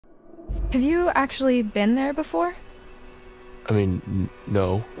Have you actually been there before? I mean,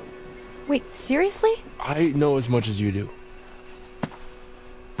 no. Wait, seriously? I know as much as you do.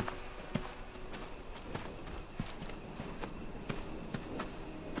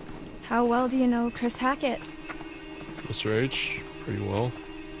 How well do you know Chris Hackett? Mr. H, pretty well.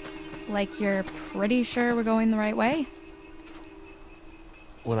 Like you're pretty sure we're going the right way?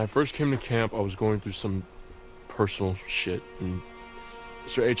 When I first came to camp, I was going through some personal shit, and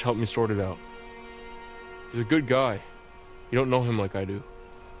Mr. H helped me sort it out. He's a good guy. You don't know him like I do.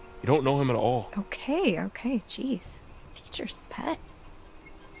 You don't know him at all. Okay, jeez. Teacher's pet.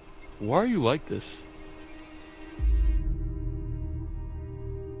 Why are you like this?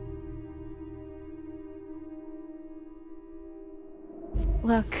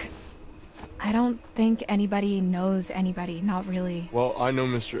 Look, I don't think anybody knows anybody, not really. Well, I know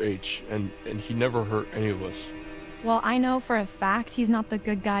Mr. H, and he never hurt any of us. Well, I know for a fact he's not the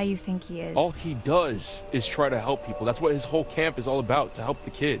good guy you think he is. All he does is try to help people. That's what his whole camp is all about, to help the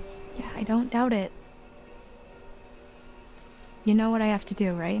kids. Yeah, I don't doubt it. You know what I have to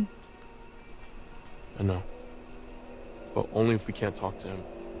do, right? I know. But only if we can't talk to him.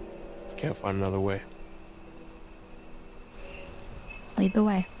 If we can't find another way. Lead the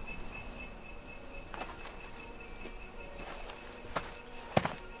way.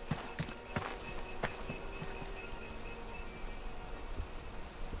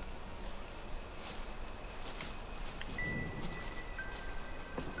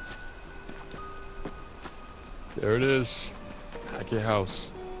 There it is. Hackett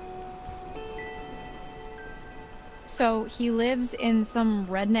House. So he lives in some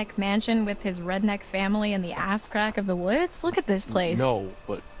redneck mansion with his redneck family in the ass crack of the woods? Look at this place. No,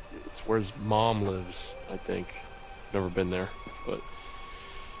 but it's where his mom lives, I think. Never been there, but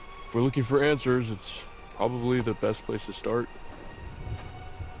if we're looking for answers, it's probably the best place to start.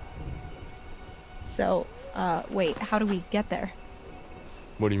 So, wait, how do we get there?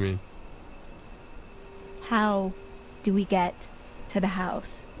 What do you mean? How do we get to the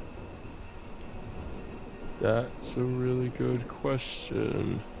house? That's a really good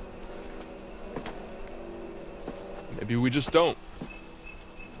question. Maybe we just don't.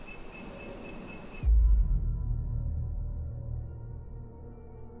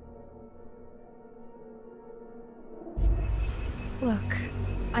 Look,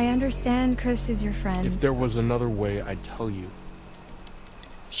 I understand Chris is your friend. If there was another way, I'd tell you.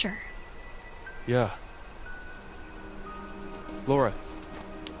 Sure. Yeah. Laura,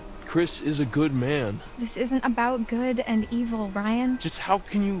 Chris is a good man. This isn't about good and evil, Ryan. Just how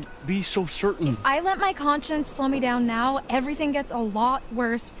can you be so certain? I let my conscience slow me down now, everything gets a lot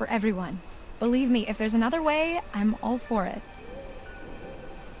worse for everyone. Believe me, if there's another way, I'm all for it.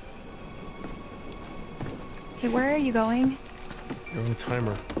 Hey, where are you going? You're on a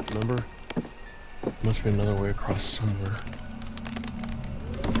timer, remember? Must be another way across somewhere.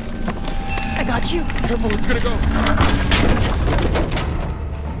 I got you. Careful, it's gonna go.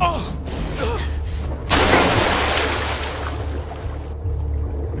 Oh!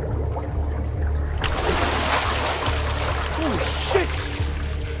 Holy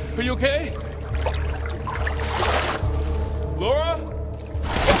shit! Are you okay? Laura?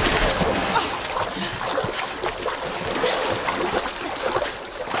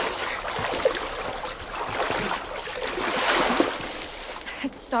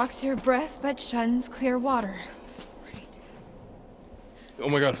 It stalks your breath but shuns clear water. Right. Oh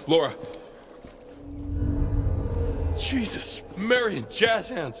my god, Laura. Jesus, Mary and jazz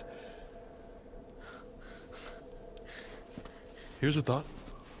hands. Here's a thought.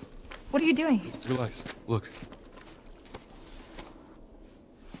 What are you doing? Relax. Look.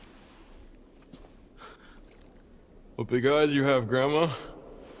 What big eyes you have, Grandma.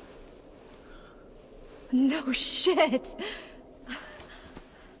 No shit!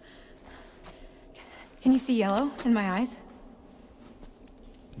 Can you see yellow in my eyes?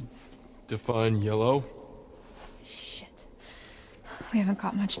 Define yellow. Shit. We haven't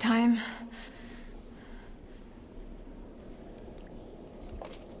got much time.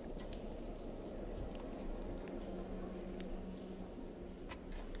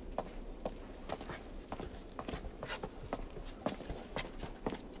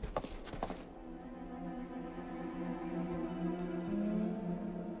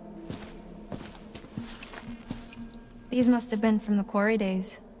 These must have been from the Quarry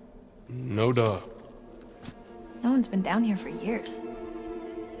days. No duh. No one's been down here for years.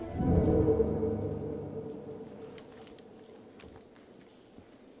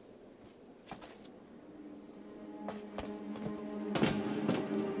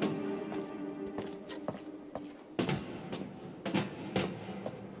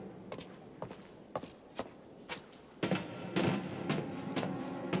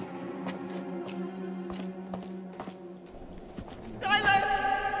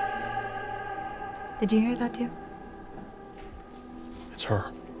 Did you hear that too? It's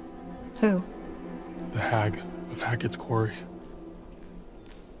her. Who? The hag of Hackett's Quarry.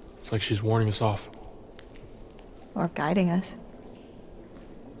 It's like she's warning us off. Or guiding us.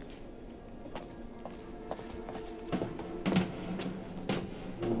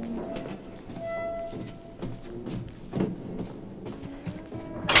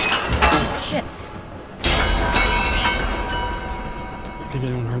 Shit. Think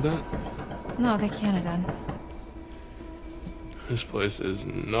anyone heard that? No, they can't have done. This place is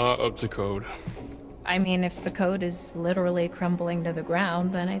not up to code. I mean, if the code is literally crumbling to the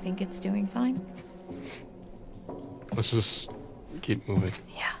ground, then I think it's doing fine. Let's just keep moving.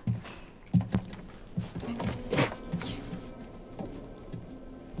 Yeah.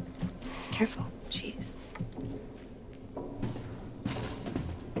 Careful. Jeez.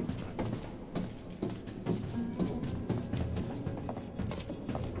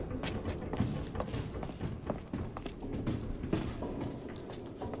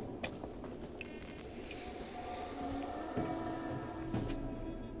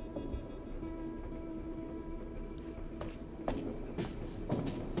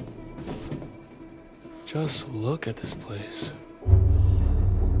 Just look at this place.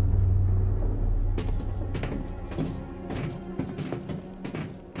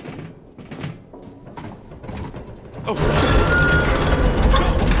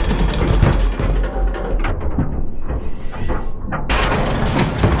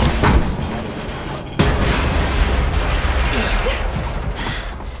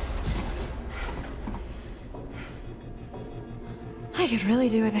 I could really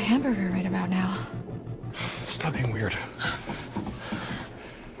do with a hamburger right about now. Stop being weird.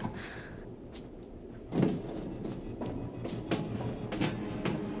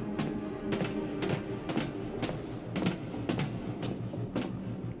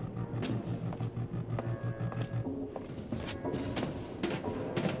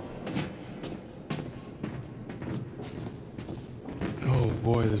 Oh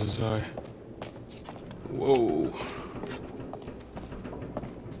boy, this is high. Whoa.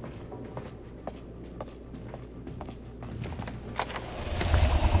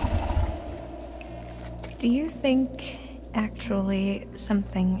 Do you think, actually,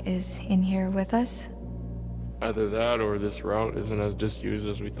 something is in here with us? Either that or this route isn't as disused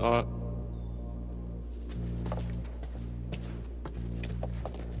as we thought.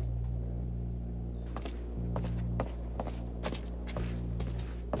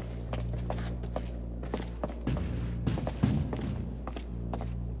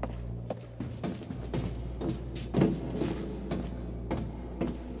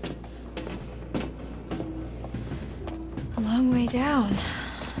 A long way down.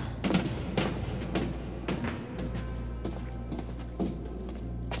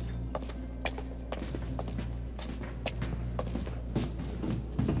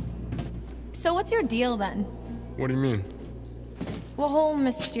 So what's your deal then? What do you mean? The whole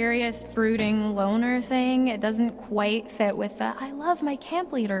mysterious, brooding loner thing, it doesn't quite fit with the I love my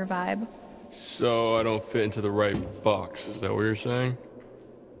camp leader vibe. So I don't fit into the right box, is that what you're saying?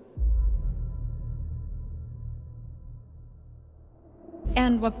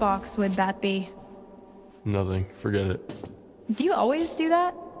 And what box would that be? Nothing. Forget it. Do you always do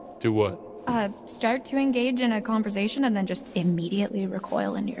that? Do what? Start to engage in a conversation and then just immediately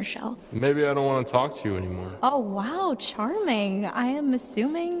recoil into your shell. Maybe I don't want to talk to you anymore. Oh, wow, charming. I am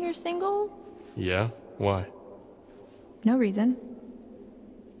assuming you're single? Yeah? Why? No reason.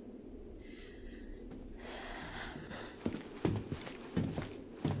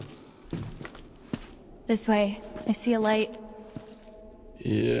 This way. I see a light.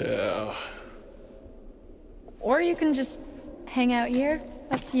 Yeah. Or you can just hang out here.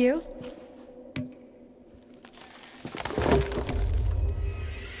 Up to you.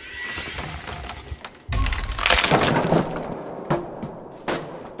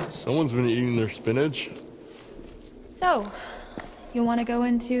 Someone's been eating their spinach. So, you want to go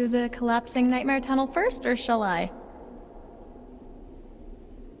into the collapsing nightmare tunnel first, or shall I?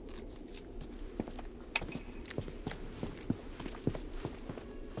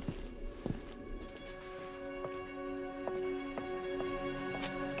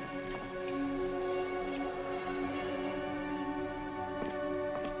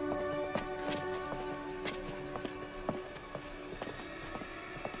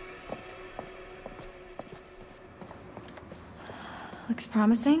 Looks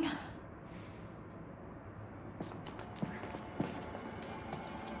promising.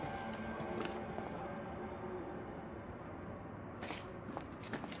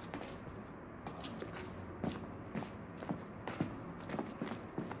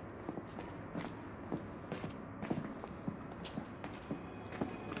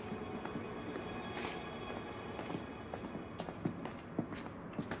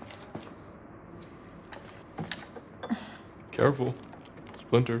 Careful.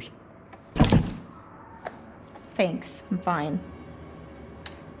 Splinters. Thanks, I'm fine.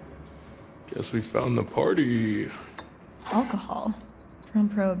 Guess we found the party. Alcohol. From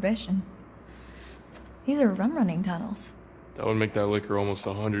Prohibition. These are rum-running tunnels. That would make that liquor almost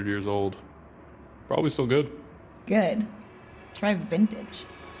 100 years old. Probably still good. Good. Try vintage.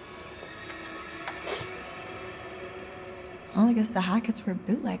 Well, I guess the Hacketts were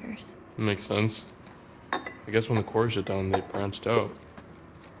bootleggers. Makes sense. I guess when the Quarry shut down, they branched out.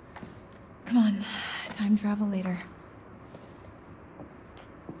 Come on, time travel later.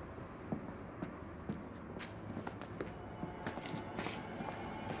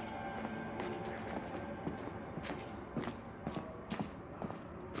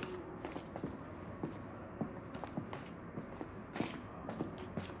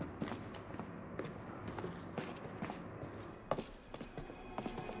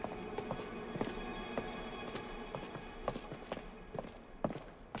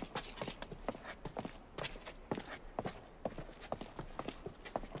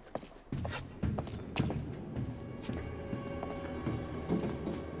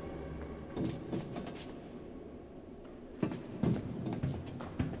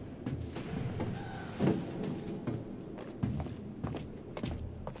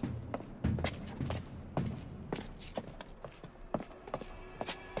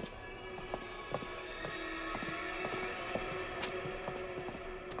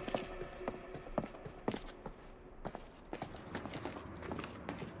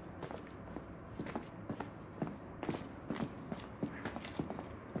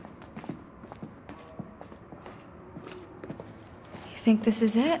 Think this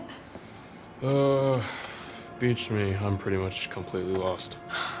is it? Beats me. I'm pretty much completely lost.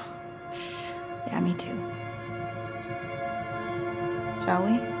 Yeah, me too. Shall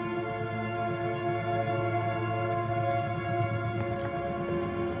we?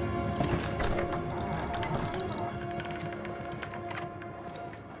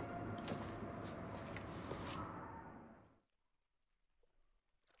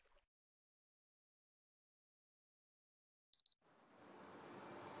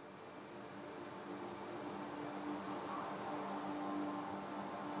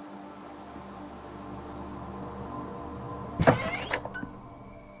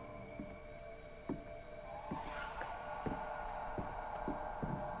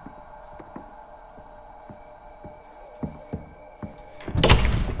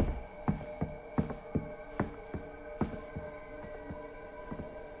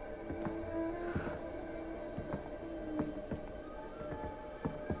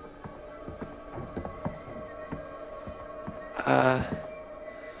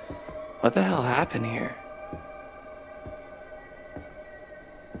 What the hell happened here?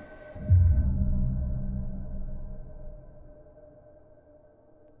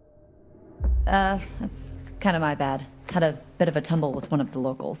 That's kind of my bad. Had a bit of a tumble with one of the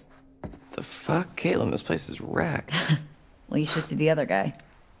locals. The fuck? Caitlin, this place is wrecked. Well, you should see the other guy.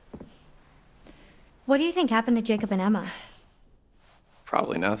 What do you think happened to Jacob and Emma?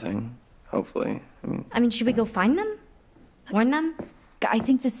 Probably nothing. Hopefully. I mean, should we go find them? Warn them? I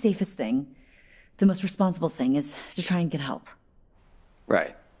think the safest thing, the most responsible thing, is to try and get help.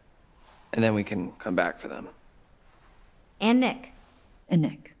 Right. And then we can come back for them. And Nick. And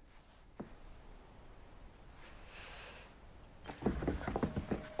Nick.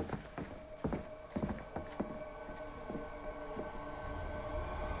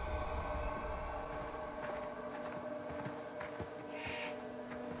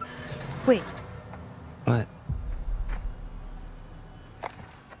 Wait. What?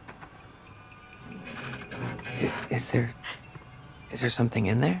 Is there something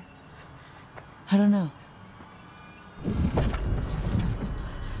in there? I don't know.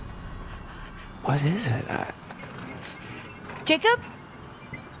 What is it? Jacob?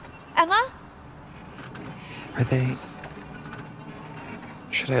 Emma? Are they...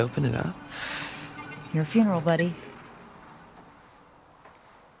 Should I open it up? Your funeral, buddy.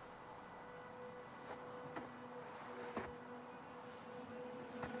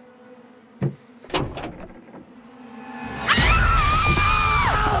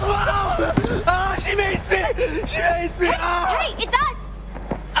 She maced me! She maced me! Hey, it's us!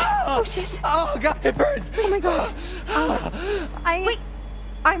 Oh shit! Oh god, it burns! Oh my god!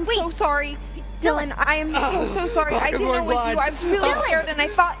 I'm so sorry, Dylan. I am so sorry. I didn't know it was you. I was really scared, and I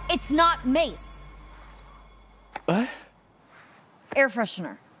thought It's not mace. What? Air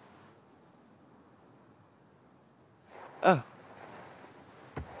freshener. Oh.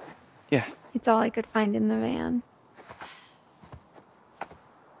 Yeah. it's all I could find in the van.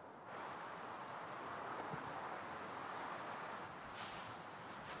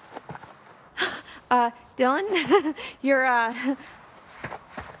 Dylan, you're,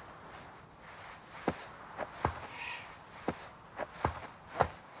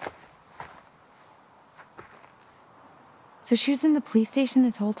 So she was in the police station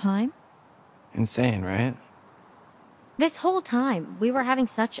this whole time? Insane, right? This whole time, we were having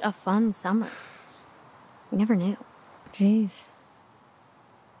such a fun summer. We never knew. Jeez.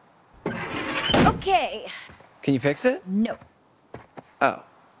 Okay. Can you fix it? No, Oh.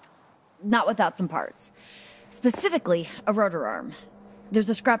 not without some parts. Specifically, a rotor arm. There's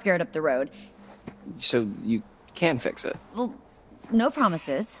a scrapyard up the road. So you can fix it? Well, no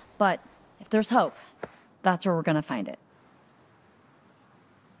promises, but if there's hope, that's where we're gonna find it.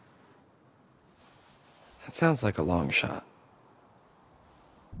 That sounds like a long shot.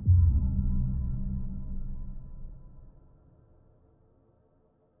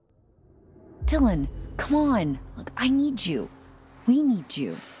 Dylan, come on. Look, I need you. We need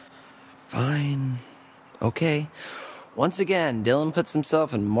you. Fine. Okay. Once again, Dylan puts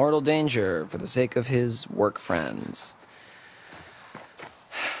himself in mortal danger for the sake of his work friends.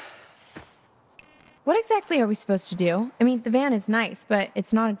 What exactly are we supposed to do? I mean, the van is nice, but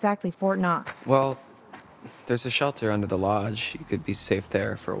it's not exactly Fort Knox. Well, there's a shelter under the lodge. You could be safe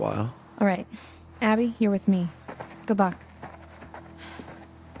there for a while. All right. Abby, you're with me. Good luck.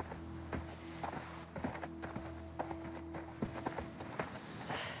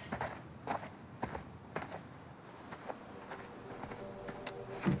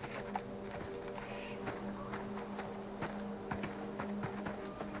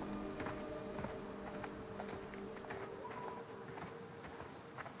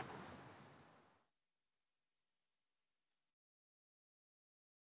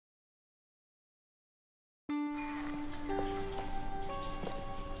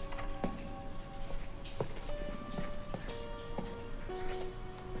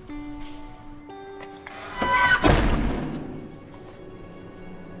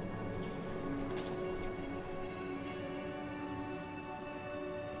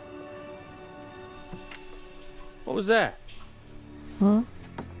 What was that? Huh?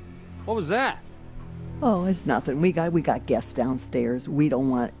 What was that? Oh, it's nothing. We got guests downstairs. We don't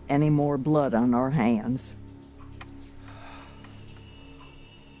want any more blood on our hands.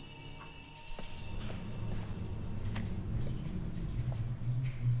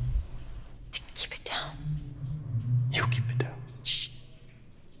 Keep it down. You keep it down. Shh.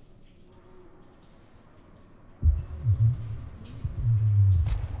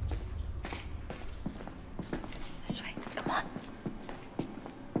 This way. Come on.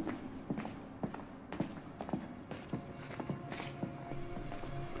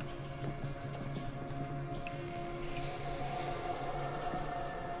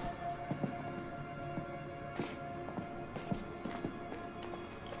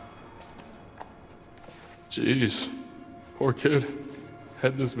 Jeez. Poor kid.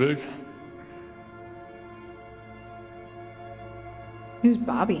 Head this big. who's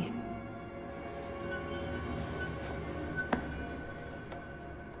Bobby?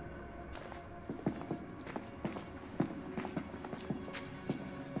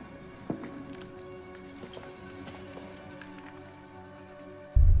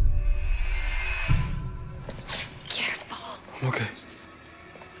 Careful. I'm okay.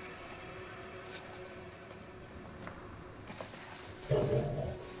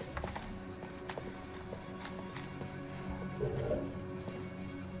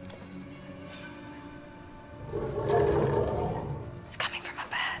 It's coming from a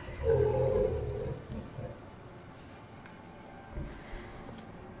bed.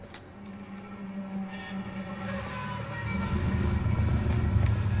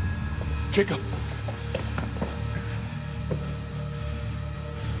 Jacob!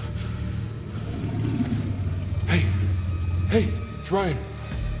 Hey! Hey! It's Ryan!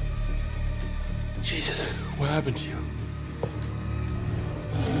 Jesus, what happened to you?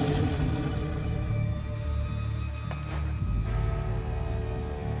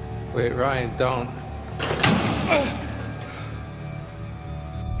 Wait, Ryan, don't.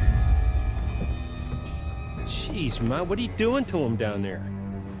 Jeez, man, what are you doing to him down there?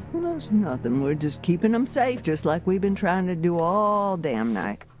 Well, that's nothing. We're just keeping them safe, just like we've been trying to do all damn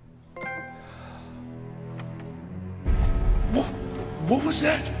night. What was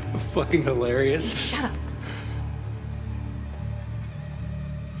that? Fucking hilarious. Shut up.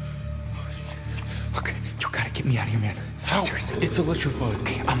 Look, you gotta get me out of here, man. How? Seriously. It's electrified.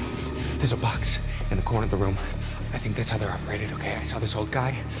 Okay, there's a box in the corner of the room. I think that's how they're operated, okay? I saw this old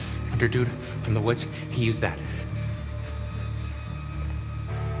guy, under dude from the woods. He used that.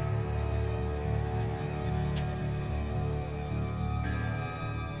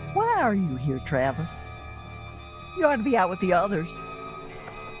 Why are you here, Travis? You ought to be out with the others.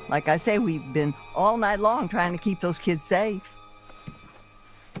 Like I say, we've been all night long trying to keep those kids safe.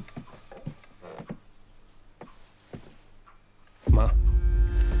 Ma.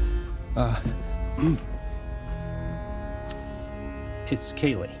 It's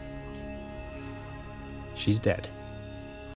Kaylee. She's dead.